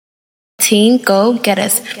Team Go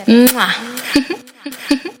Getters. ¡Mua!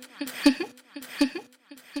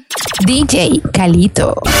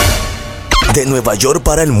 Djcalito. De Nueva York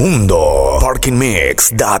para el mundo.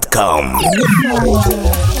 Parkingmix.com.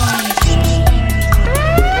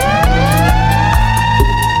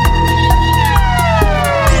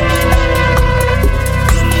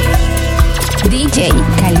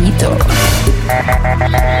 Djcalito.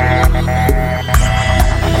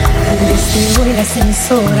 Desde hoy las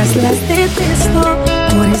emisoras las detesto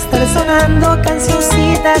por estar sonando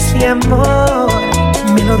cancioncitas de amor,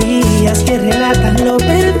 melodías que relatan lo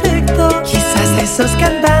perfecto. Quizás a esos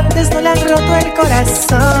cantantes no le han roto el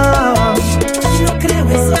corazón. No creo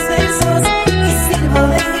esos versos y sirvo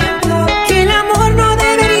de ejemplo que el amor no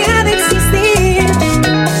debería de existir.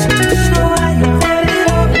 No hay un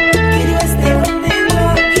febrero que yo esté contento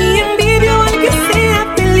y envidio al que sea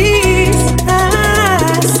feliz.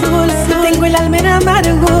 Azul, tengo el alma en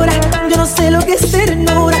amargura, yo no sé lo que es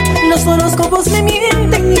ternura. Los horóscopos me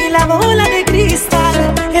mienten y la bola de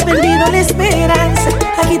cristal. He perdido la esperanza,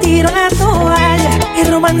 aquí tiro la toalla.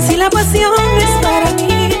 El romance y la pasión es para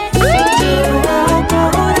mí. Yo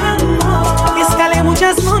por amor escalé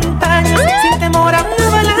muchas montañas sin temor a una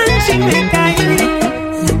avalancha y me caí.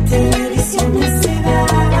 La televisión me hace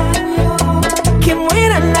daño, que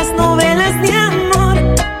mueran las novelas de amor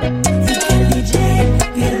y que el DJ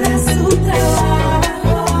pierda su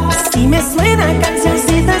trabajo. Si me suenan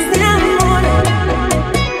cancioncitas de amor.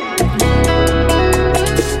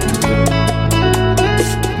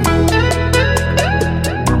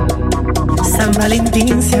 San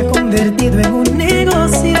Valentín se ha convertido en un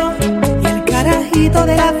negocio y el carajito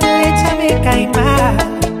de la flecha me cae mal.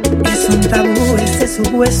 Es un tabú ese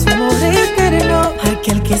supuesto amor eterno.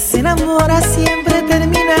 Aquel que se enamora siempre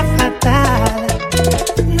termina fatal.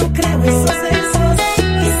 No creo esos versos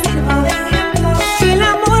y sirvo de ejemplo que el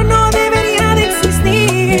amor no debería de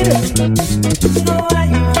existir. No hay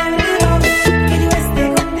un febrero que yo esté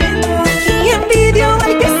contento y envidio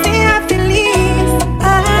al que sea feliz.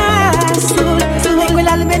 Azul, tengo el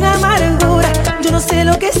alma en amargura, yo no sé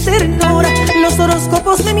lo que es ternura. Los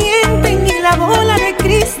horóscopos me mienten y la bola de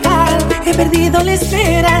cristal. He perdido la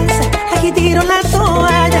esperanza, aquí tiro la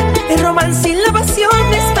toalla. El romance y la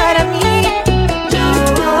pasión es para mí. Yo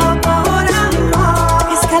por amor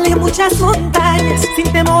escalé muchas montañas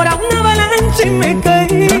sin temor a una avalancha y me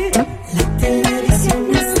caí. La televisión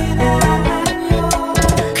me hace daño,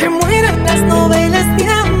 que mueran las novelas de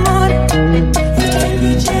amor y que el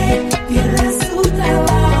DJ pierda su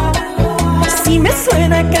trabajo. Si me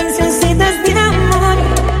suenan cancioncitas de amor.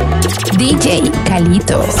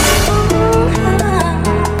 Djcalito.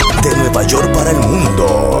 De Nueva York para el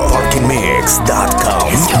mundo. Parkingmix.com.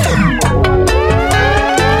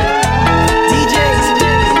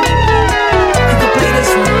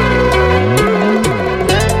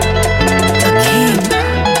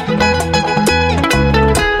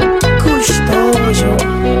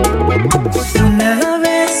 Una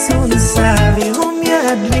vez un sabio me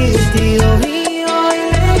advirtió y hoy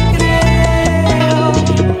le creo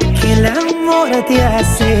que el amor te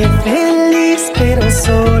hace feliz, pero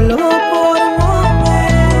solo por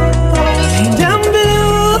momentos. I'm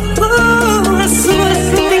blue, azul,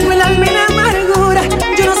 tengo el alma en amargura,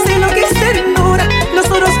 yo no sé lo que es ternura. Los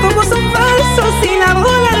horóscopos son falsos y la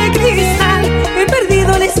bola de cristal. He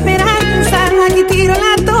perdido la esperanza, aquí tiro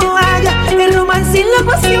la toalla. El romance y la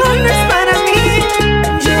pasión es para mí.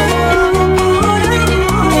 Yo por amor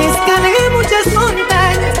escalé muchas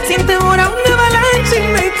montañas sin temor a una avalancha y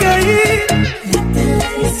me caí. La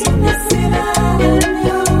televisión me hace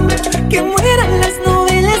daño, que mueran las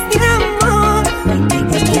novelas de amor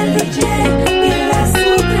y que el DJ pierda su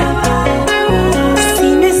trabajo. Si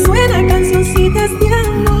me suenan cancioncitas de amor.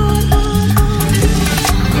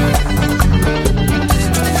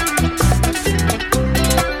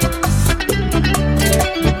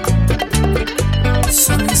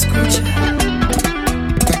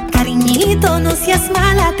 Cariñito, no seas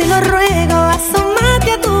mala, te lo ruego,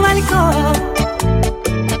 asómate a tu balcón.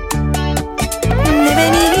 He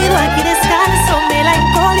venido aquí descalzo,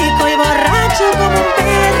 melancólico y borracho como un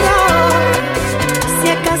perro. Si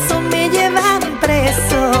acaso me llevan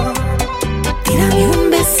preso, tírame un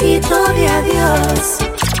besito de adiós.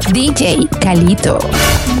 Djcalito.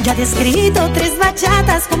 Ya te he escrito 3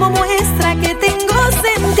 bachatas como muestra que tengo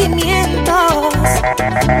sentimientos.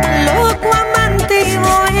 Loco, amante y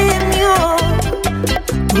bohemio,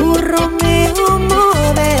 tu Romeo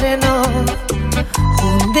moderno,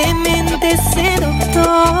 un demente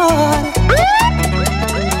seductor.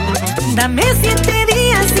 Dame 7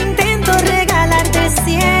 días, intento regalarte el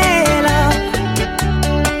cielo.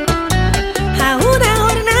 A una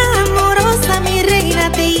hornada amorosa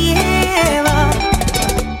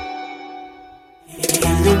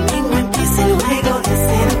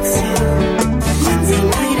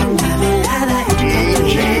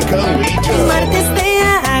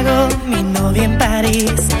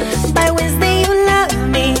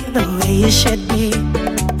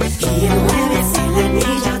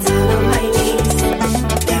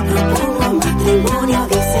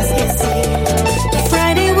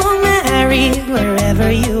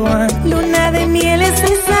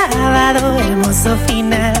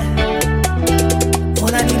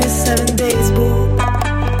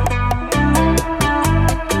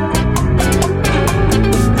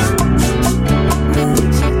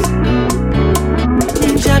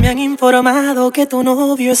me han informado que tu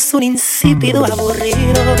novio es un insípido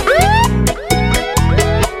aburrido.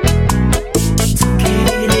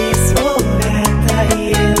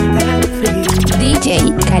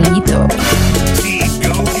 Djcalito.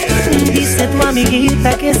 Dice tu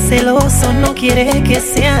amiguita que es celoso, no quiere que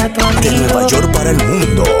sea tu amigo. De Nueva York para el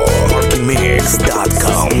mundo,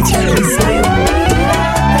 PartyMix.com.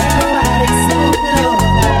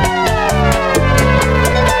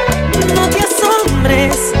 No te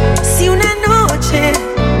asombres si una noche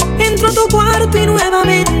entro a tu cuarto y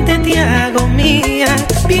nuevamente te hago mía.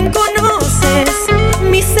 Bien conoces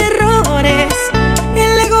mis errores,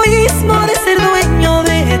 el egoísmo de ser dueño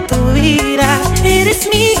de tu vida. Eres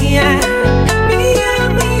mía, mía,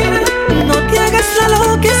 mía. No te hagas la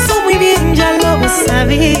loca, eso muy bien ya lo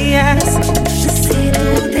sabías. Si tú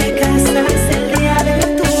te casas el día de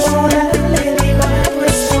tu boda, le digo a tu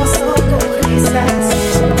esposo con risas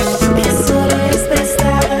que solo es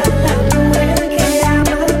prestada la mujer que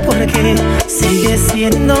ama, porque sigue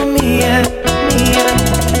siendo mía, mía,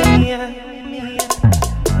 mía, mía.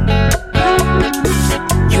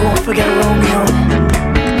 You won't forget Romeo.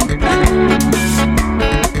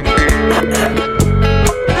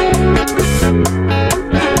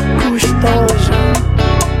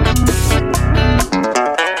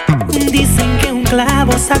 Dicen que un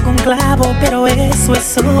clavo saca un clavo, pero eso es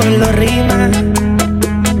solo rima. No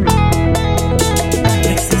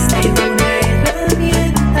existe una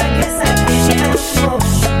herramienta que saque mi amor.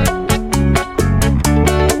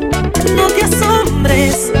 No te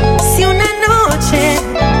asombres si una noche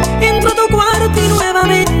entro a tu cuarto y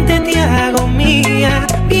nuevamente te hago mía.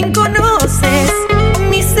 Bien conoces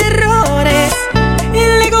mis errores,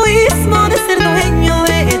 el egoísmo de ser dueño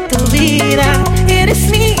de tu vida. Eres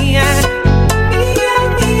mía, mía,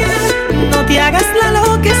 mía. No te hagas la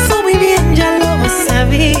loca, eso muy bien ya lo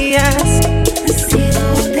sabías. Si tú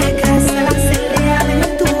te casas el día de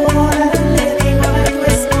tu boda, le digo a tu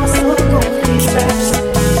esposo con risas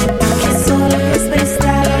que solo es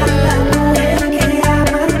prestada la mujer que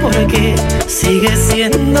ama, porque sigue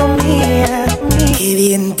siendo mía, mía. Qué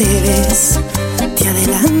bien te ves, te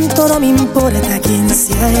adelanto, no me importa quién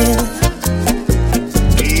sea él.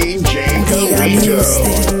 Dígame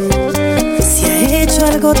usted si ha hecho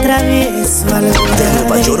algo travieso alguna De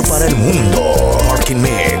Nueva vez. York para el mundo,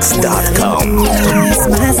 PartyMix.com. Es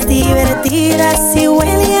más divertida si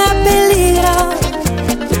huele a peligro.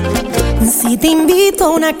 Si te invito a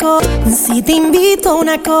una copa, si te invito a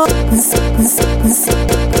una copa,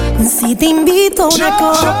 si te invito a una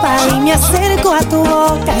copa y me acerco a tu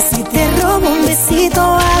boca, si te robo un besito,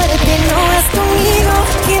 ábrete, no vas conmigo.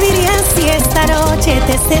 ¿Qué dirías si esta noche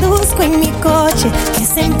te seduzco en mi coche? Que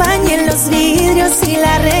se empañen los vidrios y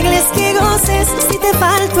la regla es que goces. Si te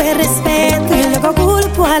falto el respeto y luego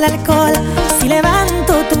culpo al alcohol, si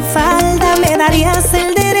levanto tu falda me darías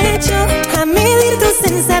el derecho a medir tu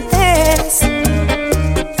sensatez,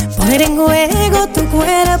 poner en juego tu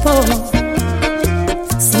cuerpo.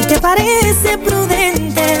 Si te parece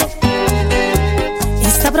prudente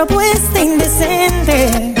esta propuesta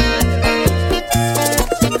indecente,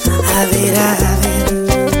 a ver,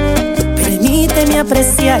 permíteme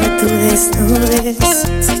apreciar tu desnudez.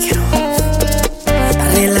 Si quiero,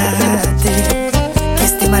 relájate, que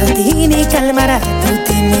este martini calmará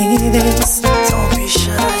tu timidez. Don't be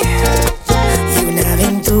shy. Y una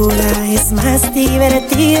aventura es más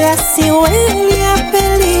divertida si huele a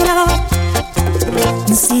peligro.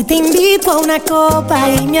 Si te invito a una copa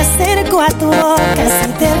y me acerco a tu boca, si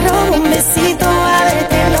te robo un besito,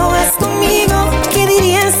 ábrete, no vas conmigo. ¿Qué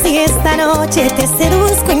dirías si esta noche te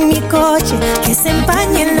seduzco en mi coche? Que se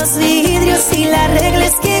empañen los vidrios y la regla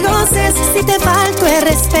es que goces. Si te falto el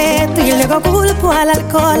respeto y luego culpo al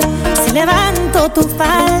alcohol, si levanto tu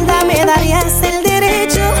falda me darías el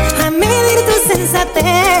derecho a medir tu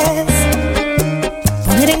sensatez,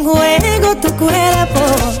 poner en juego tu cuerpo.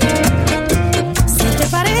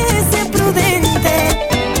 Parece prudente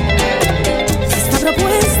esta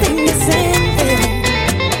propuesta indecente.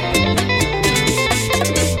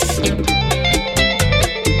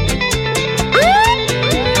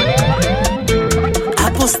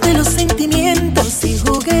 Aposté los sentimientos y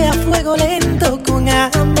jugué a fuego lento con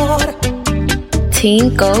amor.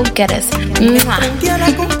 Team Go Get Us. Me enfrenté a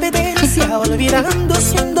la competencia olvidando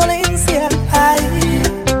su indolencia. Ay,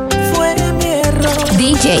 fue mi error.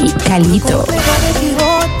 Djcalito.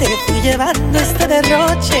 Te fui llevando este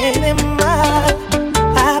derroche de mal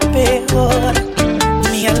a peor.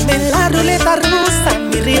 Mi alma en la ruleta rusa,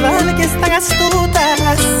 mi rival que es tan astuta,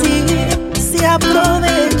 así se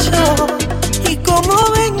aprovechó. Y como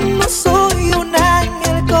ven, no soy un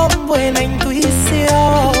ángel con buena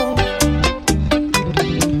intuición.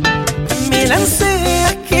 lancé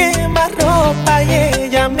a quemar ropa y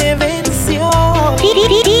ella me venció.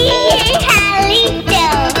 Djcalito.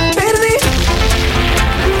 Perdí.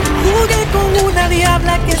 Jugué con una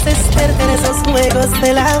diabla que se experta en esos juegos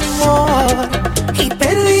del amor. Y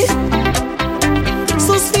perdí.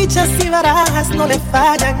 Sus fichas y barajas no le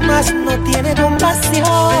fallan, más no tiene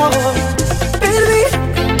compasión. Perdí.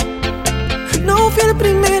 No fui el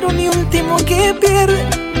primero ni último que pierde.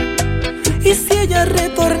 Y si ella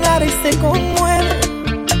retornara y se conmueve,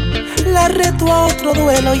 la reto a otro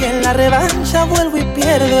duelo y en la revancha vuelvo y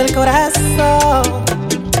pierdo el corazón.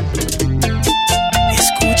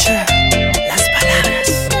 Escucha las palabras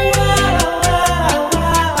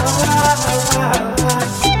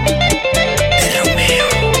de Romeo.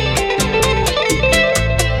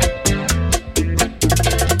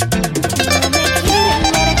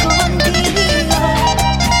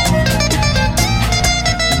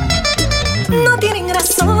 No tienen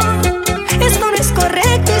razón, esto no es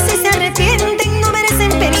correcto y si se arrepienten no merecen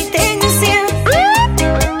penitencia.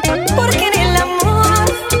 Porque en el amor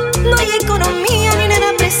no hay economía ni nada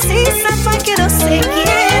precisa para que no se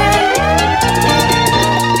quieran.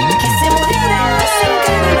 Que se mueran los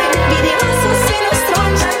envidiosos y nos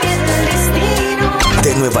tronchan el destino.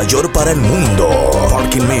 De Nueva York para el mundo,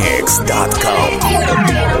 ParkingMix.com.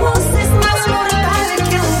 La voz es más mortal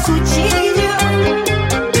que un cuchillo.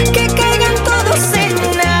 Que caigan todos en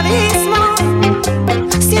un abismo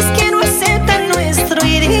si es que no aceptan nuestro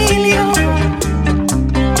idilio.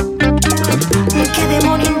 ¿Qué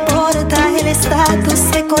demonio importa el estatus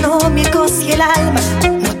económico si el alma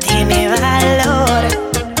no tiene valor?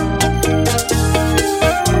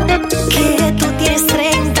 Que tú tienes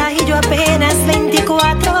 30 y yo apenas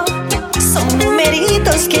 24 son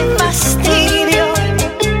numeritos que fastidio.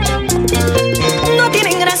 No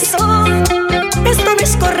tienen razón, esto no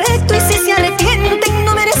es correcto y si se arrepienten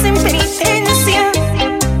no merecen penitencia.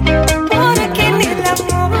 Porque en el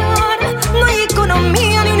amor no hay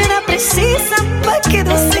economía ni nada precisa para que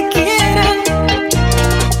dos se quieran.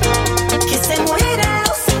 Que se mueran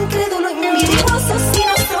los incrédulos envidiosos y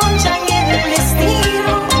nos tronchan el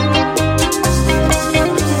destino.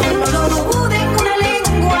 No lo duden, una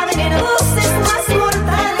lengua venenosa es más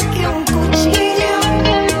mortal que un cuchillo.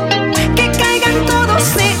 Que caigan todos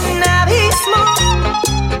en un abismo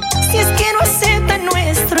si es que no aceptan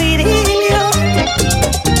nuestro idilio.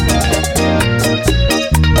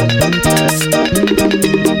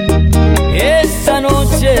 Esta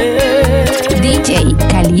noche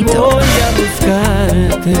Djcalito. voy a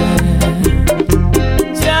buscarte.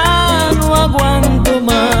 Ya no aguanto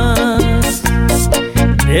más.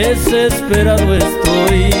 Desesperado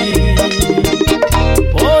estoy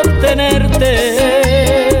por tenerte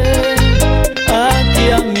aquí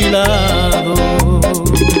a mi lado,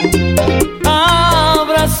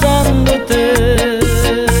 abrazándote.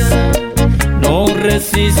 No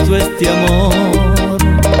resisto este amor.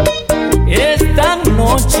 Esta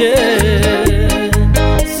noche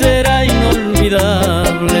será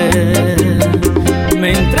inolvidable.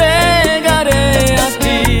 Me entregaré a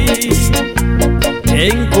ti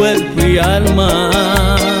en cuerpo y alma.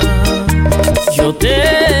 Yo te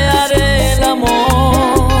haré el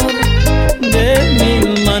amor de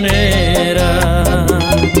mil maneras.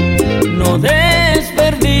 No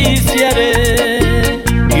desperdiciaré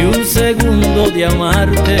ni un segundo de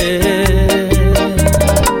amarte.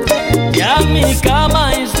 Ya mi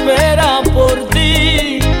cama espera por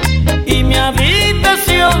ti y mi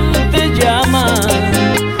habitación te llama.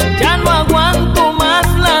 Ya no aguanto más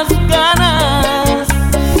las ganas.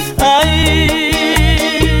 Ay,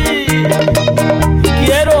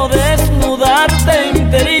 quiero desnudarte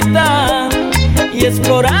enterita y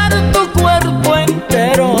explorar tu cuerpo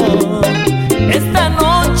entero. Esta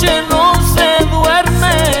noche no se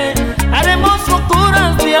duerme, haremos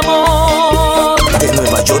locuras de amor. De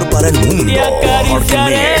Nueva York para el mundo, Te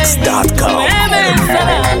acariciaré, ParkingMix.com. me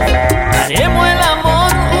besarás, haremos el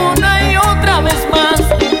amor una y otra vez más.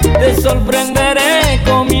 Te sorprenderé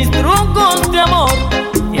con mis trucos de amor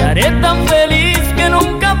y haré tan feliz que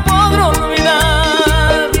nunca podré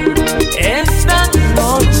olvidar esta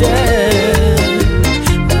noche.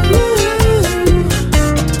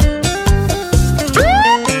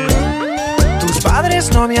 Tus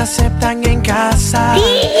padres no me aceptan en casa.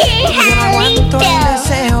 Yo no aguanto el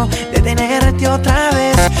deseo de tenerte otra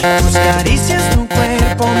vez. Tus caricias, tu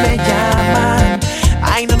cuerpo me llaman.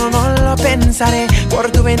 Ay, no, no, no lo pensaré.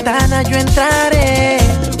 Por tu ventana yo entraré.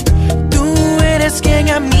 Tú eres quien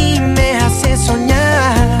a mí me hace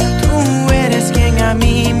soñar. Tú eres quien a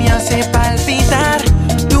mí me hace palpitar.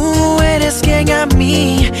 Tú eres quien a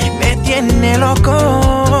mí me tiene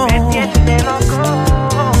loco. Me tiene loco.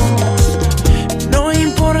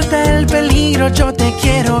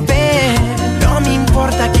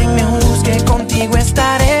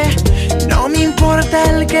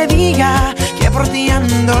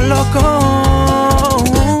 volviendo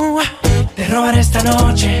loco. Te robaré esta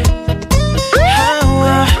noche.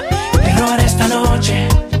 Te robaré esta noche.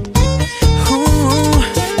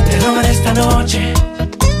 Te robaré esta noche.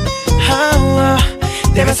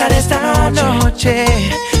 Te besaré esta noche.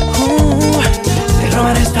 Te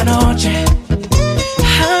robaré esta noche.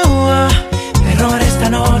 Te robaré esta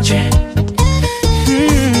noche.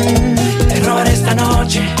 Te robaré esta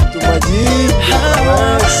noche.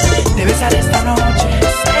 Te besaré esta noche.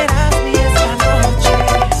 Serás mi esta noche.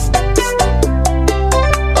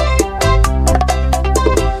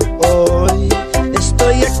 Hoy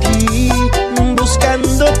estoy aquí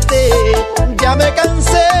buscándote. Ya me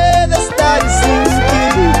cansé de estar sin ti.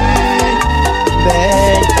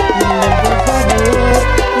 Ven, por favor.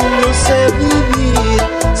 No sé vivir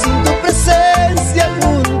sin tu presencia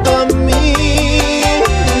junto a mí.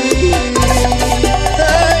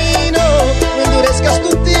 Ay, no endurezcas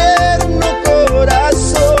tu tierno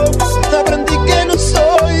corazón. Aprendí que no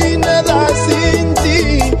soy nada sin ti.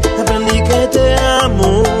 Aprendí que te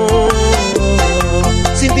amo.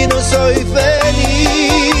 Sin ti no soy feliz.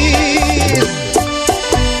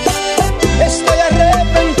 Estoy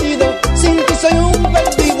arrepentido. Sin ti soy un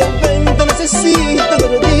perdido. Ven, te necesito de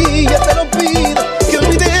rodillas, te lo pido. Que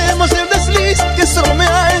olvidemos el desliz que solo me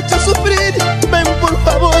ha hecho sufrir. Ven, por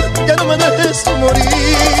favor, ya no me dejes morir.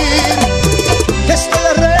 Estoy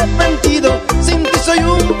arrepentido. Sin ti soy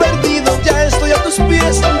un perdido. Ya estoy a tus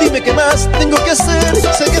pies. Dime qué más tengo que hacer.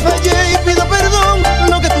 Sé que fallé y pido perdón.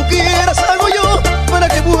 Lo que tú quieras hago yo para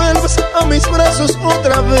que vuelvas a mis brazos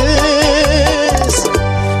otra vez.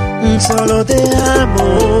 Solo te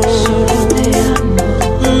amo,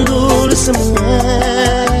 dulce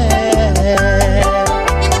mujer.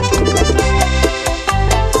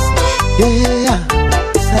 Yeah.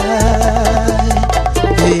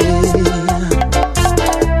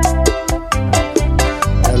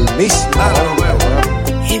 El mismo.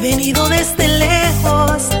 He venido desde lejos a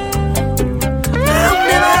un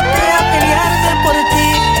debate a pelearte por ti.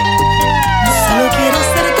 Solo quiero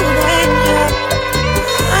ser tu dueña.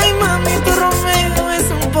 Ay, mami, tu Romeo es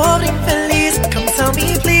un pobre infeliz. Come tell me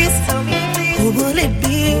please, who will it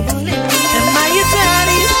be? Am I your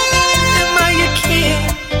daddy? Am I your kid?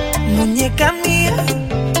 Muñeca mía,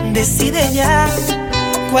 decide ya.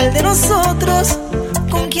 ¿Cuál de nosotros,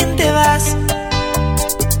 con quién te vas?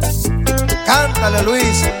 Cántale,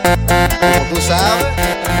 Luis, como tú sabes.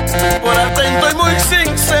 Por atento y muy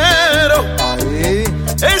sincero, Ahí.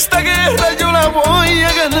 esta guerra yo la voy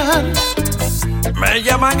a ganar. Me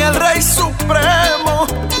llaman el Rey Supremo.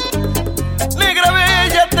 Negra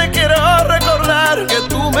bella, te quiero recordar que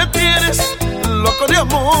tú me tienes loco de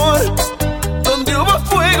amor. Donde hubo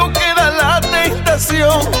fuego queda la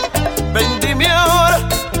tentación. Ven, dime ahora,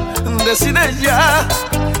 decide ya.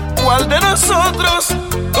 ¿Cuál de nosotros,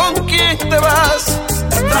 con quién te vas?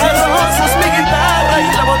 Trae rosas, mi guitarra y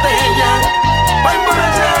la botella, pa'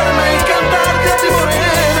 emborracharme y cantarte a ti,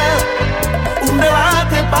 morena. Un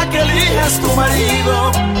debate pa' que elijas tu marido.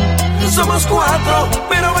 Somos 4,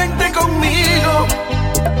 pero vente conmigo.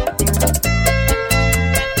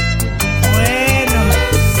 Bueno,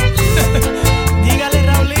 dígale,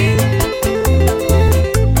 Raulín.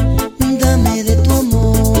 Dame de tu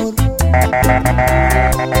amor,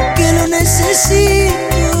 que lo necesito.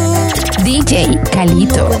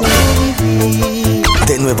 Djcalito.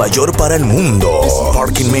 De Nueva York para el mundo.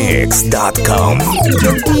 ParkingMix.com.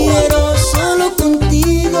 Yo quiero solo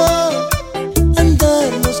contigo andar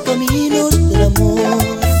los caminos del amor.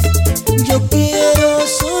 Yo quiero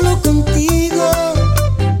solo contigo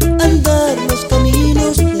andar los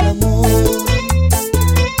caminos del amor.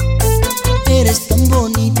 Eres tan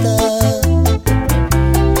bonita,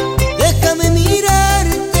 déjame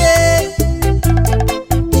mirarte.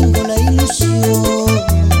 Tengo la ilusión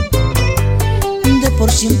de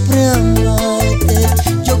por siempre amarte.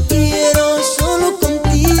 Yo quiero solo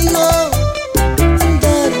contigo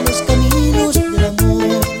andar los caminos del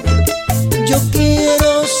amor. Yo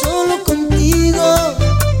quiero solo contigo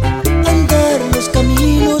andar los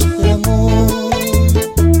caminos del amor.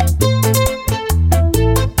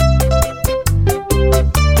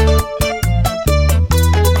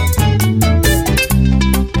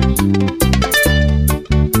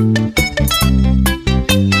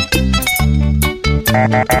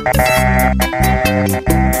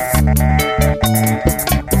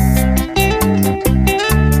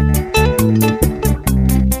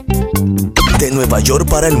 De Nueva York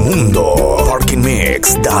para el mundo.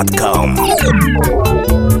 ParkingMix.com.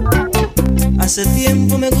 Hace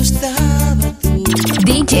tiempo me gustaba tú.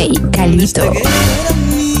 Djcalito. Que era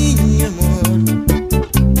mi amor,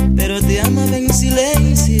 pero te amaba en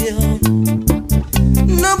silencio.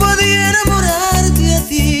 No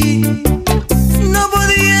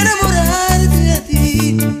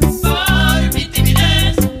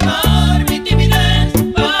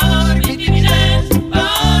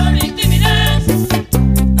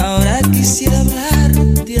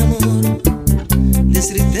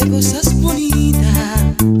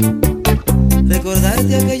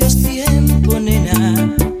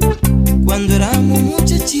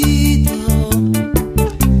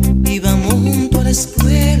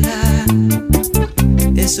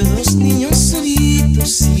esos dos niños solitos,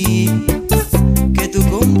 sí, que tú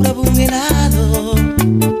comprabas un helado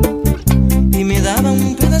y me daba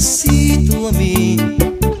un pedacito a mí.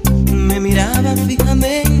 Me miraba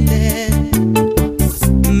fijamente,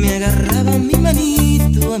 me agarraba mi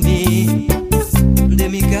manito a mí de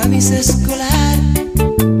mi camisa escolar,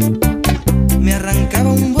 me arrancaba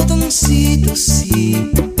un botoncito, sí.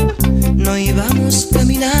 No íbamos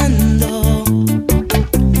caminando,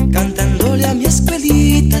 cantándole a mi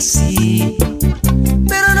escuelita, sí.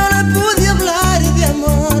 Pero no le pude hablar de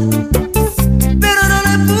amor, pero no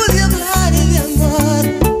le pude hablar de amor.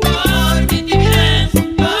 Por mi timidez,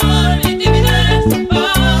 por mi timidez,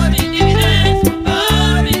 por mi timidez,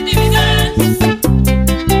 por mi timidez.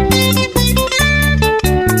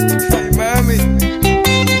 Ay, mami,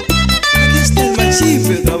 aquí está el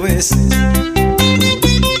machife otra vez.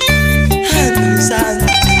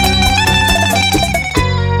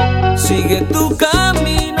 Sigue tu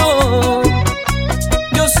camino,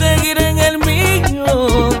 yo seguiré en el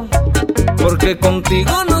mío, porque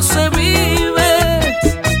contigo no se vive,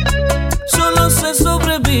 solo se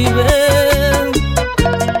sobrevive.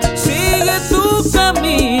 Sigue tu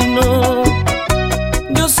camino,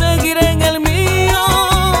 yo seguiré en el mío,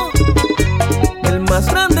 el más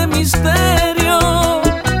grande misterio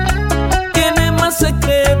tiene más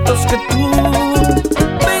secretos que tú.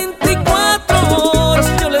 24 horas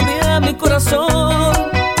yo le di a mi corazón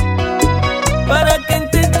para que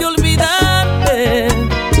intente olvidarte.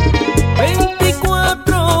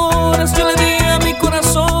 24 horas yo le di a mi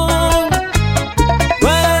corazón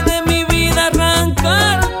para de mi vida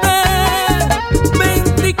arrancarte.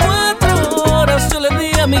 24 horas yo le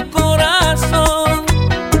di a mi corazón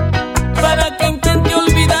para que intente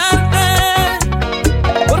olvidarte,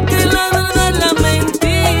 porque la verdad y la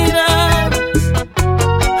mentira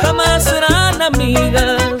jamás serán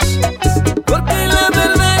amigas, porque la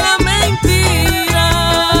verdad y la mentira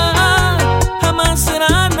jamás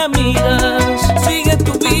serán amigas. Sigue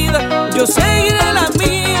tu vida, yo seguiré la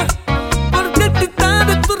mía, porque el titán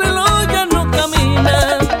de tu reloj ya no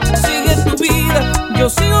camina. Sigue tu vida, yo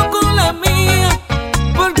sigo con la mía,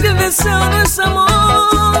 porque el deseo no es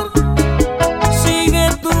amor. Sigue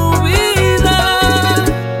tu vida,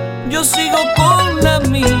 yo sigo con la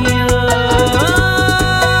mía.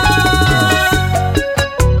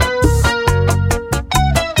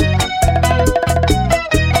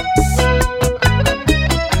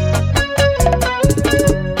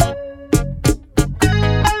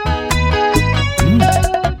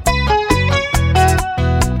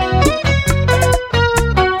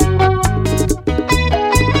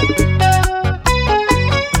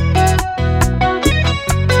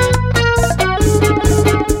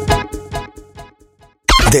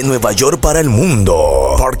 De Nueva York para el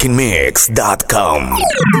mundo, parkingmix.com.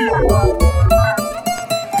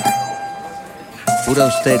 Jura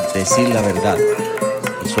usted decir la verdad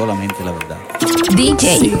y solamente la verdad.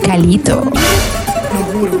 Djcalito. Lo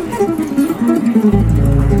juro.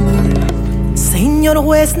 Señor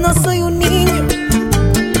juez, no soy un niño,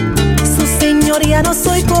 su señoría no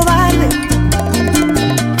soy cobarde,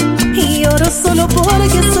 y oro solo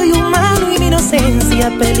porque soy humano y mi inocencia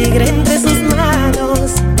peligra entre sus manos.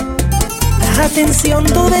 Atención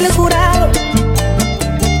todo el jurado,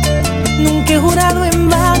 nunca he jurado en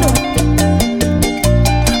vano.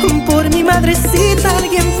 Por mi madrecita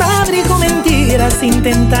alguien fabricó mentiras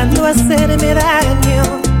intentando hacerme daño.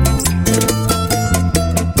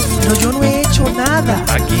 No, yo no he hecho nada.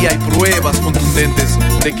 Aquí hay pruebas contundentes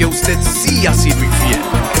de que usted sí ha sido infiel.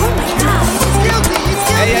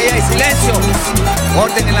 ¡Ey, ey, ey! ¡Silencio!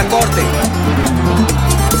 Orden en la corte.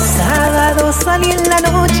 Sábado salí en la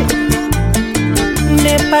noche,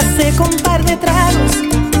 me pasé con un par de tragos,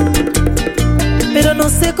 pero no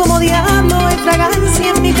sé cómo diablo hay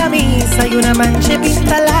fragancia en mi camisa y una mancha de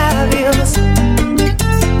pintalabios.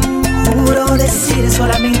 Juro decir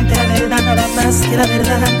solamente la verdad, nada más que la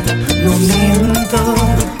verdad. No miento,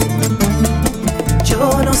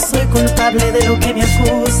 yo no soy culpable de lo que me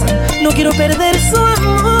acusan. No quiero perder su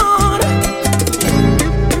amor.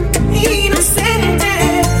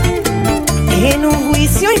 Inocente, en un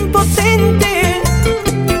juicio impotente,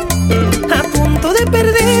 a punto de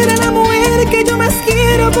perder a la mujer que yo más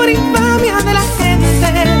quiero por infamia de la gente.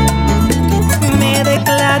 Me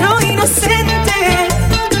declaro inocente,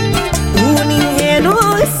 un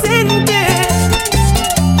ingenuo decente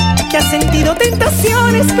que ha sentido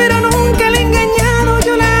tentaciones pero nunca le he engañado.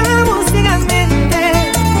 Yo la amo ciegamente,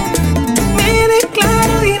 me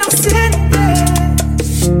declaro inocente.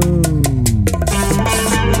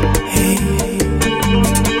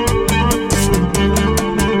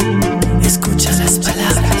 Escucha las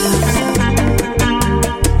palabras.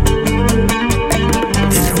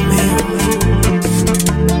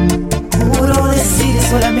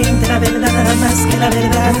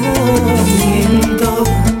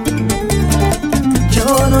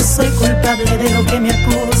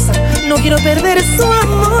 perder su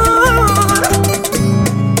amor.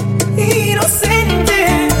 Inocente,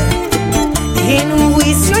 en un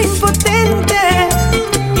juicio impotente,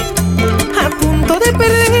 a punto de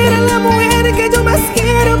perder a la mujer que yo más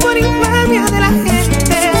quiero por infamia de la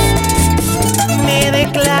gente. Me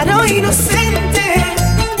declaro inocente,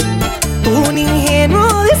 un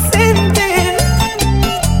ingenuo decente,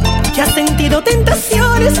 que ha sentido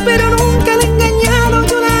tentaciones pero nunca la he engañado.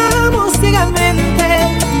 Yo la amo ciegamente.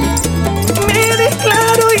 Me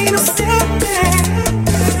declaro inocente.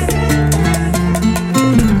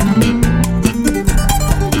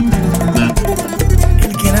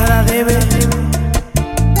 El que nada debe,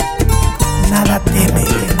 nada teme.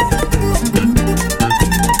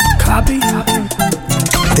 Copy.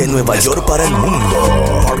 De Nueva York para el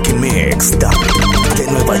mundo, Parking Mix. De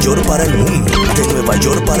Nueva York para el mundo, de Nueva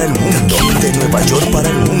York para el mundo, de Nueva York para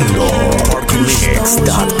el mundo,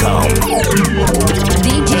 ParkingMix.com.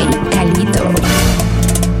 Djcalito.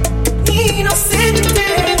 Inocente,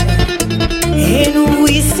 en un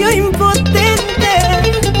juicio impotente,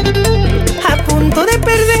 a punto de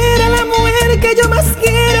perder a la mujer que yo más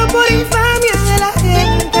quiero por infamia de la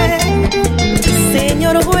gente.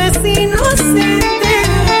 Señor juez inocente,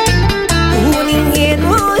 un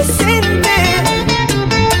ingenuo decente,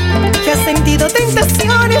 que ha sentido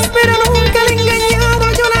tentaciones pero no